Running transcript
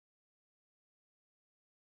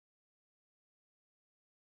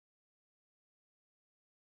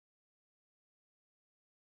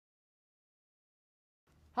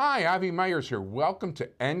Hi, Avi Meyers here. Welcome to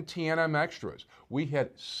NTNM Extras. We had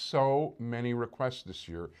so many requests this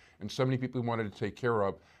year and so many people we wanted to take care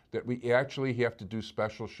of that we actually have to do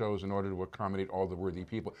special shows in order to accommodate all the worthy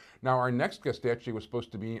people. Now, our next guest actually was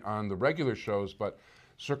supposed to be on the regular shows, but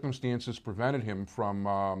circumstances prevented him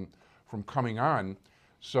from coming on.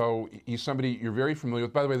 So he's somebody you're very familiar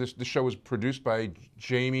with. By the way, this show was produced by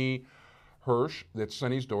Jamie Hirsch. That's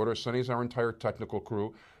Sonny's daughter. Sonny's our entire technical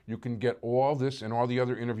crew. You can get all this and all the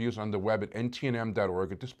other interviews on the web at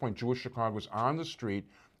ntnm.org. At this point, Jewish Chicago is on the street.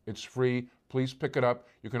 It's free. Please pick it up.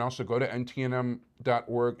 You can also go to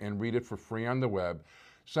ntnm.org and read it for free on the web.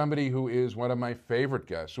 Somebody who is one of my favorite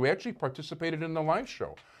guests, who actually participated in the live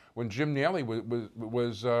show when Jim Nally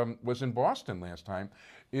was in Boston last time,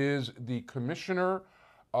 is the Commissioner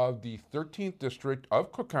of the 13th District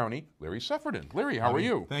of Cook County, Larry Suffredin. Larry, how are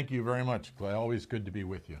you? Thank you very much. Always good to be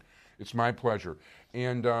with you. It's my pleasure.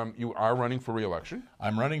 And you are running for re-election?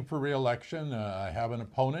 I'm running for re-election. I have an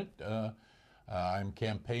opponent. I'm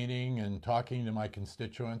campaigning and talking to my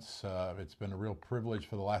constituents. It's been a real privilege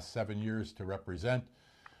for the last 7 years to represent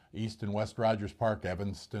East and West Rogers Park,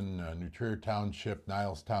 Evanston, New Trier Township,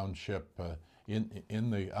 Niles Township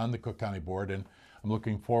on the Cook County Board, and I'm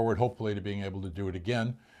looking forward, hopefully, to being able to do it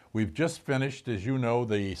again. We've just finished, as you know,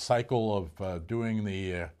 the cycle of doing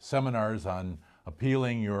the seminars on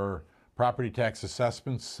appealing your property tax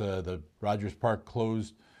assessments. The Rogers Park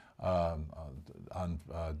closed on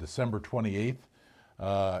December 28th,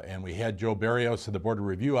 and we had Joe Barrios of the Board of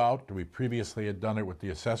Review out. We previously had done it with the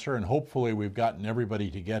assessor, and hopefully we've gotten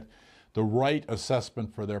everybody to get the right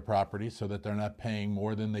assessment for their property so that they're not paying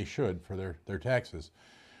more than they should for their taxes.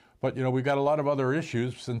 But, you know, we've got a lot of other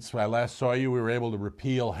issues. Since I last saw you, we were able to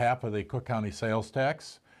repeal half of the Cook County sales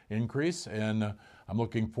tax increase, and I'm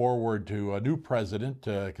looking forward to a new president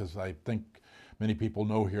because I think many people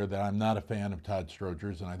know here that I'm not a fan of Todd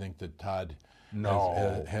Stroger's, and I think that Todd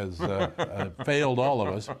has failed all of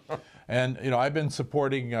us. And, you know, I've been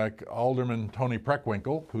supporting Alderman Tony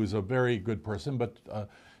Preckwinkle, who's a very good person, but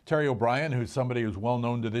Terry O'Brien, who's somebody who's well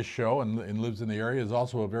known to this show and lives in the area, is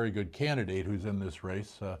also a very good candidate who's in this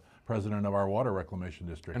race, president of our water reclamation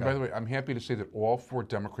district. And by the way, I'm happy to say that all four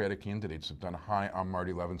Democratic candidates have done. Hi, I'm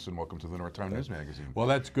Marty Levinson. Welcome to the Northtown News Magazine. Well,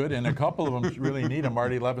 that's good, and a couple of them really need a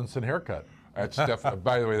Marty Levinson haircut. That's definitely.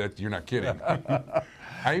 By the way, you're not kidding.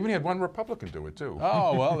 I even had one Republican do it too.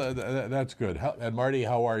 Oh well, that's good. And Marty,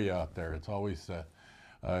 how are you out there? It's always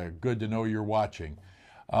good to know you're watching.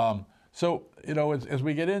 So, you know, as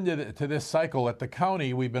we get into this cycle at the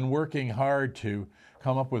county, we've been working hard to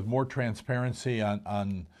come up with more transparency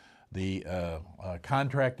on the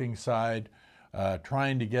contracting side,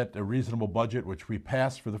 trying to get a reasonable budget, which we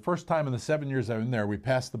passed for the first time in the 7 years I've been there. We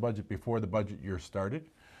passed the budget before the budget year started.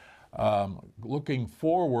 Looking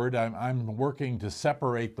forward, I'm working to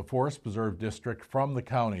separate the Forest Preserve District from the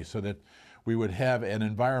county so that we would have an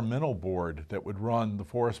environmental board that would run the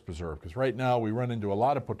Forest Preserve. Because right now we run into a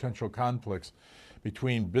lot of potential conflicts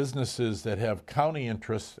between businesses that have county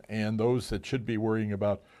interests and those that should be worrying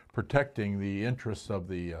about protecting the interests of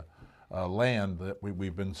the land that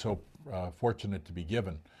we've been so fortunate to be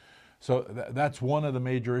given. So that's one of the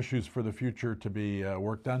major issues for the future to be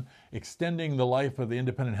worked on. Extending the life of the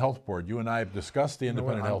Independent Health Board. You and I have discussed the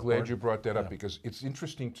Independent Health Board. I'm glad you brought that up because it's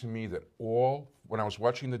interesting to me that when I was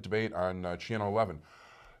watching the debate on Channel 11,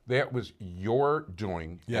 that was your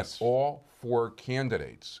doing. Yes. And all four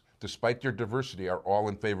candidates, despite their diversity, are all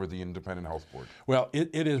in favor of the Independent Health Board. Well,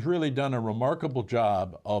 it has really done a remarkable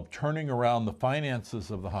job of turning around the finances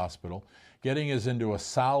of the hospital, getting us into a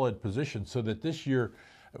solid position so that this year,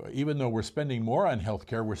 even though we're spending more on health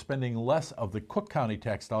care, we're spending less of the Cook County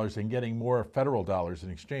tax dollars and getting more federal dollars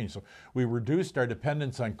in exchange. So we reduced our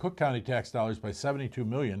dependence on Cook County tax dollars by $72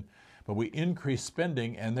 million, but we increased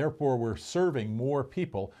spending, and therefore we're serving more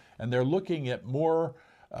people, and they're looking at more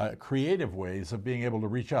creative ways of being able to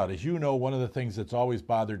reach out. As you know, one of the things that's always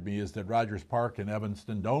bothered me is that Rogers Park and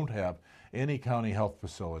Evanston don't have any county health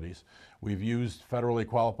facilities. We've used federally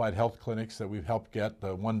qualified health clinics that we've helped get,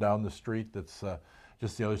 one down the street that's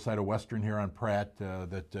just the other side of Western here on Pratt,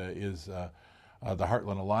 that is the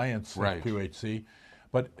Heartland Alliance, right. QHC.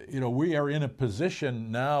 But, you know, we are in a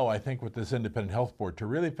position now, I think, with this Independent Health Board to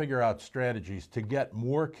really figure out strategies to get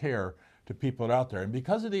more care to people out there. And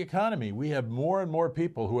because of the economy, we have more and more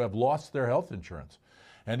people who have lost their health insurance.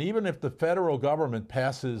 And even if the federal government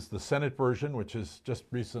passes the Senate version, which has just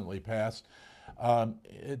recently passed,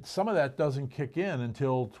 some of that doesn't kick in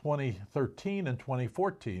until 2013 and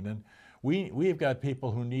 2014. And we've got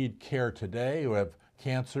people who need care today, who have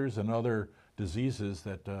cancers and other diseases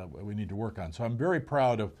that we need to work on. So I'm very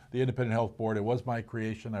proud of the Independent Health Board. It was my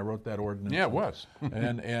creation. I wrote that ordinance. Yeah, it was.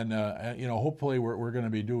 and hopefully we're going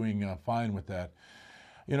to be doing fine with that.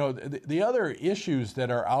 The other issues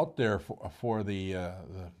that are out there for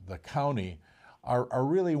the county are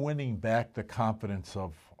really winning back the confidence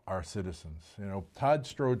of our citizens. Todd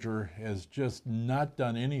Stroger has just not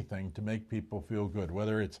done anything to make people feel good,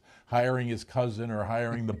 whether it's hiring his cousin or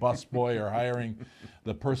hiring the busboy or hiring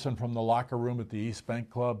the person from the locker room at the East Bank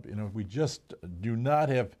Club. We just do not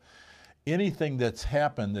have anything that's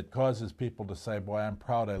happened that causes people to say, boy, I'm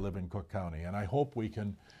proud I live in Cook County. And I hope we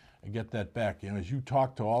can get that back. As you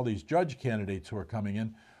talk to all these judge candidates who are coming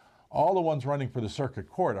in, all the ones running for the circuit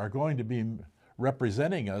court are going to be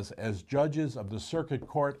representing us as judges of the circuit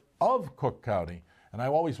court of Cook County. And I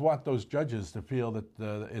always want those judges to feel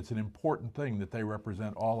that it's an important thing that they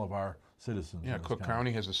represent all of our citizens. Yeah, Cook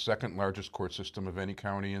County has the second largest court system of any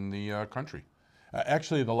county in the country.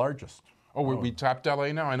 Actually, the largest. Oh, we topped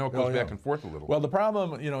LA now? I know it goes back and forth a little. Well, the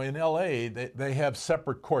problem, in LA, they have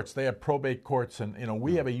separate courts. They have probate courts, and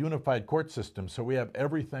we have a unified court system, so we have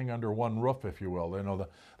everything under one roof, if you will.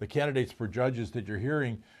 The candidates for judges that you're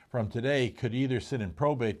hearing from today could either sit in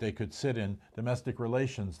probate, they could sit in domestic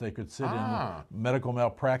relations, they could sit in medical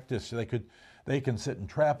malpractice, they can sit in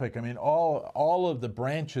traffic. I mean, all of the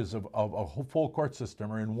branches of a full court system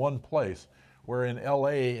are in one place. Where in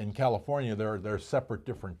LA and California, there are separate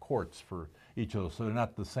different courts for each of those, so they're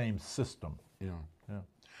not the same system. Yeah,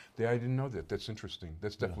 I didn't know that. That's interesting.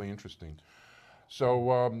 That's definitely interesting.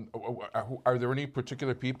 So, are there any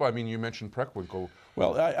particular people? I mean, you mentioned Preckwinkle.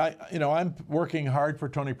 Well, I'm working hard for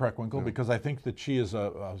Toni Preckwinkle because I think that she is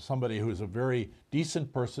somebody who is a very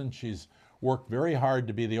decent person. She's worked very hard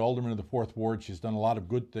to be the alderman of the 4th Ward. She's done a lot of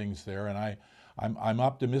good things there, and I'm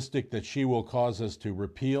optimistic that she will cause us to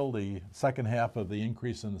repeal the second half of the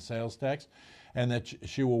increase in the sales tax, and that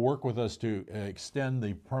she will work with us to extend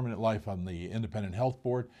the permanent life on the Independent Health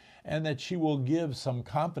Board, and that she will give some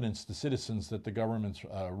confidence to citizens that the government's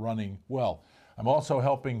running well. I'm also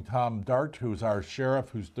helping Tom Dart, who's our sheriff,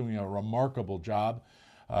 who's doing a remarkable job.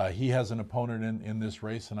 He has an opponent in this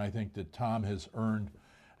race, and I think that Tom has earned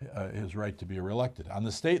his right to be reelected. On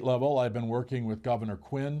the state level, I've been working with Governor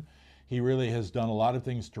Quinn. He really has done a lot of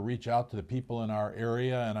things to reach out to the people in our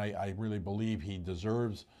area, and I really believe he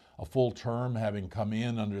deserves a full term, having come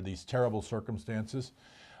in under these terrible circumstances.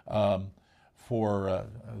 For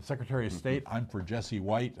Secretary of State, I'm for Jesse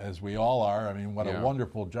White, as we all are. I mean, what a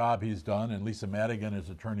wonderful job he's done, and Lisa Madigan as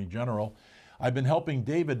Attorney General. I've been helping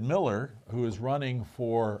David Miller, who is running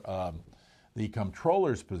for the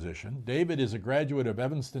Comptroller's position. David is a graduate of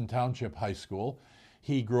Evanston Township High School.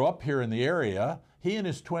 He grew up here in the area. He and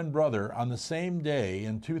his twin brother, on the same day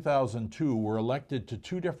in 2002, were elected to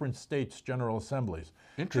 2 different states' General Assemblies.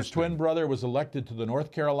 His twin brother was elected to the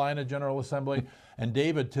North Carolina General Assembly and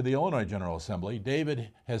David to the Illinois General Assembly. David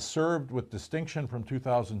has served with distinction from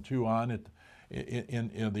 2002 on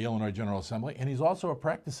in the Illinois General Assembly, and he's also a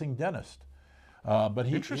practicing dentist. But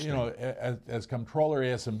he, as comptroller, he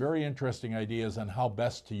has some very interesting ideas on how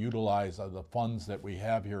best to utilize the funds that we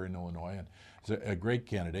have here in Illinois, and he's a great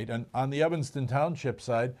candidate. And on the Evanston Township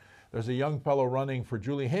side, there's a young fellow running for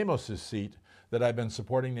Julie Hamos's seat that I've been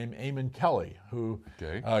supporting named Eamon Kelly, who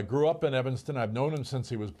grew up in Evanston. I've known him since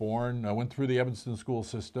he was born. I went through the Evanston school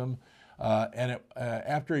system.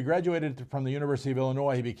 After he graduated from the University of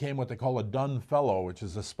Illinois, he became what they call a Dunn Fellow, which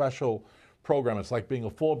is a special program. It's like being a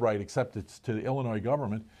Fulbright, except it's to the Illinois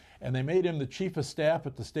government. And they made him the chief of staff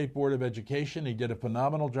at the State Board of Education. He did a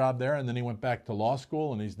phenomenal job there, and then he went back to law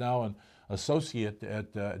school, and he's now an associate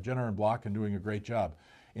at Jenner & Block and doing a great job.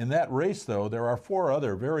 In that race, though, there are 4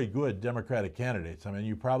 other very good Democratic candidates. I mean,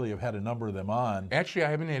 you probably have had a number of them on. Actually, I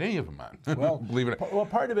haven't had any of them on. Well, believe it. Well,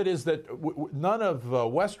 part of it is that none of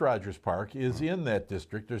West Rogers Park is in that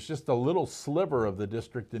district. There's just a little sliver of the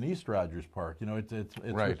district in East Rogers Park. It's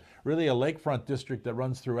right. really a lakefront district that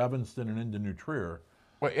runs through Evanston and into New Trier.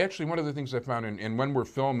 Well, actually, one of the things I found, and when we're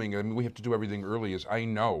filming, I mean, we have to do everything early, is I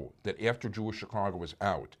know that after Jewish Chicago is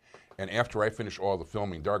out, and after I finish all the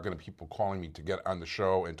filming, there are going to be people calling me to get on the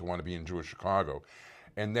show and to want to be in Jewish Chicago.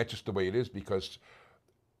 And that's just the way it is, because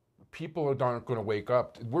people aren't going to wake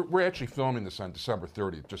up. We're actually filming this on December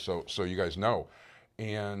 30th, just so you guys know.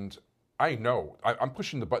 And I know, I'm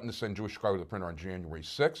pushing the button to send Jewish Chicago to the printer on January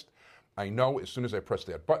 6th. I know as soon as I press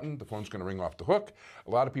that button, the phone's going to ring off the hook. A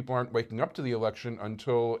lot of people aren't waking up to the election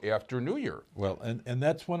until after New Year. Well, and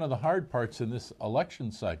that's one of the hard parts in this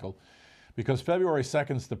election cycle, because February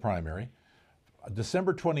 2nd is the primary.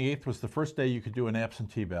 December 28th was the first day you could do an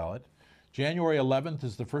absentee ballot. January 11th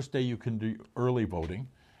is the first day you can do early voting.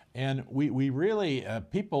 And we really,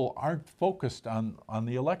 people aren't focused on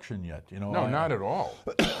the election yet. No, not at all.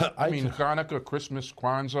 I mean, Hanukkah, Christmas,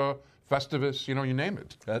 Kwanzaa, Festivus, you name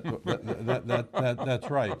it. That's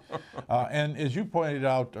right. And as you pointed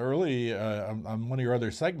out early on one of your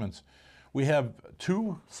other segments, we have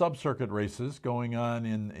 2 sub-circuit races going on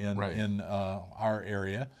in our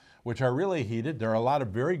area, which are really heated. There are a lot of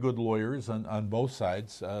very good lawyers on both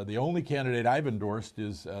sides. The only candidate I've endorsed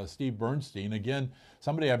is Steve Bernstein. Again,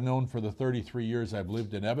 somebody I've known for the 33 years I've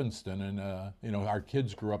lived in Evanston, and our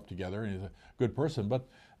kids grew up together, and he's a good person. But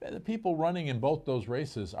the people running in both those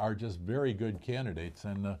races are just very good candidates,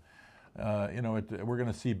 and we're going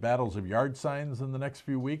to see battles of yard signs in the next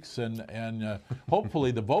few weeks, and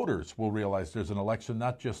hopefully the voters will realize there's an election,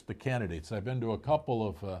 not just the candidates. I've been to a couple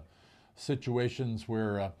of situations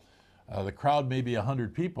where the crowd may be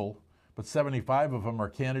 100 people, but 75 of them are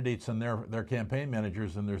candidates and their campaign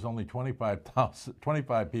managers, and there's only 25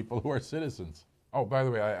 people who are citizens. Oh, by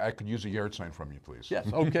the way, I could use a yard sign from you, please. Yes,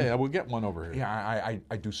 okay, I will get one over here. Yeah,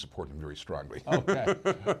 I do support him very strongly. Okay,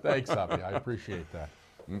 thanks, Avi, I appreciate that.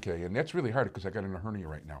 Okay, and that's really hard because I got in a hernia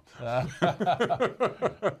right now.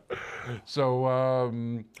 So,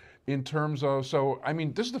 in terms of,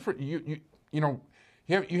 this is the first, you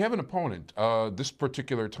have an opponent this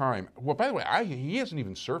particular time. Well, by the way, he hasn't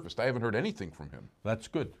even surfaced. I haven't heard anything from him. That's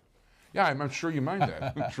good. Yeah, I'm sure you mind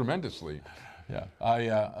that tremendously. Yeah,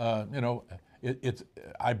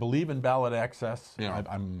 I believe in ballot access. Yeah.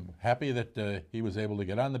 I'm happy that he was able to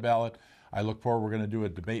get on the ballot. I look forward. We're going to do a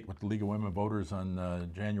debate with the League of Women Voters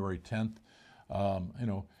on January 10th.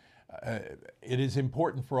 It is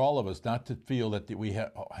important for all of us not to feel that we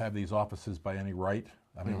have these offices by any right.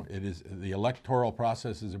 I mean, it is, the electoral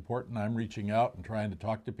process is important. I'm reaching out and trying to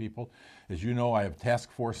talk to people. As you know, I have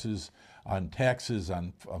task forces on taxes,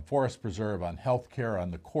 on forest preserve, on health care,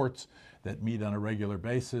 on the courts that meet on a regular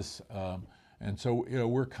basis. And so,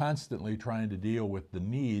 we're constantly trying to deal with the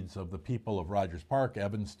needs of the people of Rogers Park,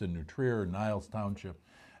 Evanston, New Trier, Niles Township,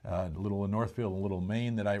 Little Northfield, and Little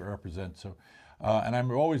Maine that I represent. So, and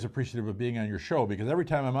I'm always appreciative of being on your show, because every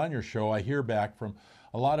time I'm on your show, I hear back from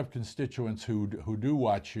a lot of constituents who do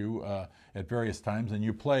watch you at various times, and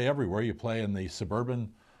you play everywhere. You play in the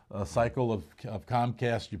suburban cycle of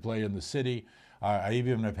Comcast. You play in the city. I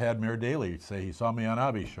even have had Mayor Daley say he saw me on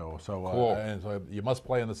Avi's show. So, cool. And so you must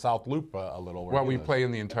play in the South Loop a little. Well, we play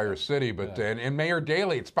in the entire city, but and Mayor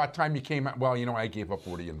Daley, it's about time you came out. Well, I gave up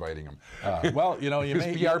already inviting him. His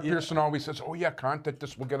PR person always says, "Oh yeah, contact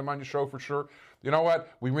us. We'll get him on your show for sure." You know what?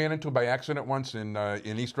 We ran into him by accident once in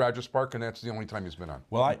East Rogers Park, and that's the only time he's been on.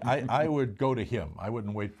 Well, I would go to him. I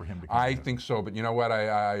wouldn't wait for him to come. I think so, but you know what?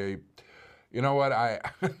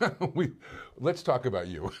 Let's talk about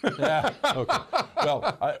you. Yeah. Okay.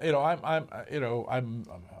 Well,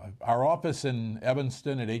 our office in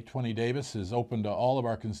Evanston at 820 Davis is open to all of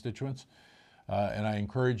our constituents, and I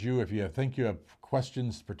encourage you, if you think you have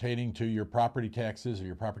questions pertaining to your property taxes or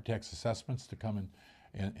your property tax assessments, to come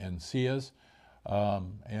and see us.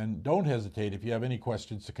 And don't hesitate if you have any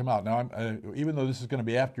questions to come out. Now, even though this is going to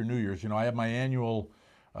be after New Year's, I have my annual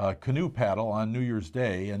canoe paddle on New Year's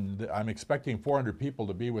Day, and I'm expecting 400 people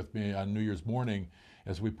to be with me on New Year's morning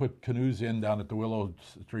as we put canoes in down at the Willow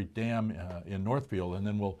Street Dam in Northfield, and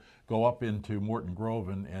then we'll go up into Morton Grove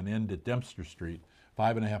and end at Dempster Street,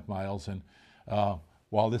 5.5 miles. And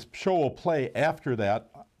while this show will play after that,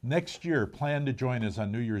 next year plan to join us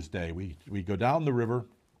on New Year's Day. We go down the river.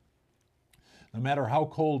 No matter how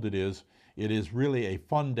cold it is really a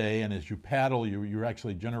fun day, and as you paddle, you're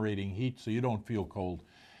actually generating heat so you don't feel cold.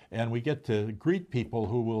 And we get to greet people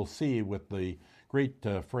who will see with the great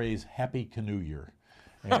phrase, Happy Canoe Year.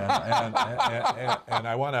 And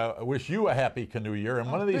I want to wish you a happy canoe year.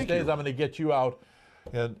 And one of these days I'm going to get you out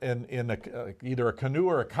in either a canoe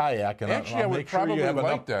or a kayak. And actually, I would probably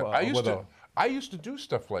like that. I used to do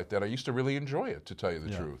stuff like that. I used to really enjoy it, to tell you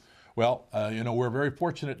the truth. Well, we're very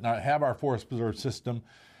fortunate to have our forest preserve system.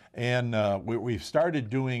 And we've started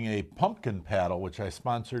doing a pumpkin paddle, which I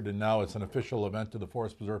sponsored, and now it's an official event of the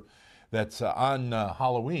Forest Preserve that's on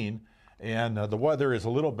Halloween. And the weather is a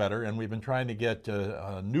little better, and we've been trying to get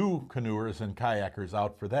new canoers and kayakers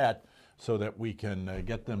out for that so that we can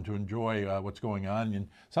get them to enjoy what's going on. And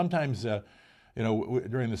sometimes,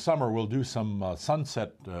 during the summer, we'll do some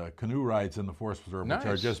sunset canoe rides in the Forest Preserve, which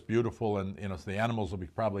are just beautiful. And, so the animals will be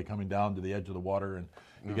probably coming down to the edge of the water, and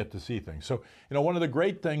you get to see things. So, one of the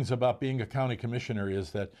great things about being a county commissioner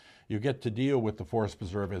is that you get to deal with the Forest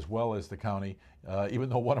Preserve as well as the county, even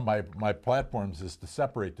though one of my platforms is to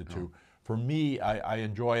separate the two. For me, I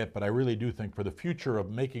enjoy it, but I really do think for the future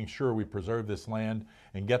of making sure we preserve this land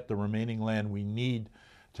and get the remaining land we need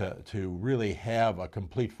to really have a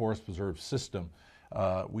complete forest preserve system,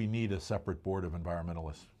 we need a separate board of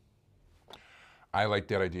environmentalists. I like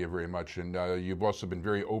that idea very much, and you've also been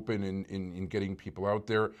very open in getting people out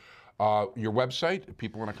there. Your website, if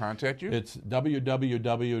people want to contact you? It's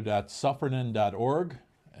www.suffredin.org,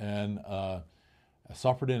 and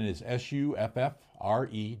Suffredin is Suffredin.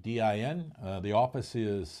 The office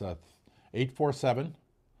is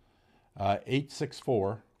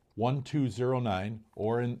 847-864-1209,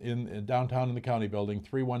 or in downtown in the county building,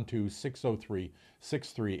 312-603-6383.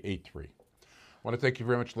 I want to thank you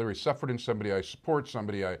very much, Larry Suffredin, somebody I support,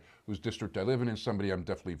 somebody whose district I live in, and somebody I'm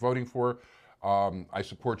definitely voting for. I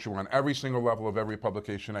support you on every single level of every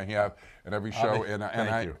publication I have and every show,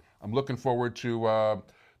 Thank you. I'm looking forward to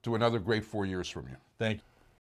another great 4 years from you. Thank you.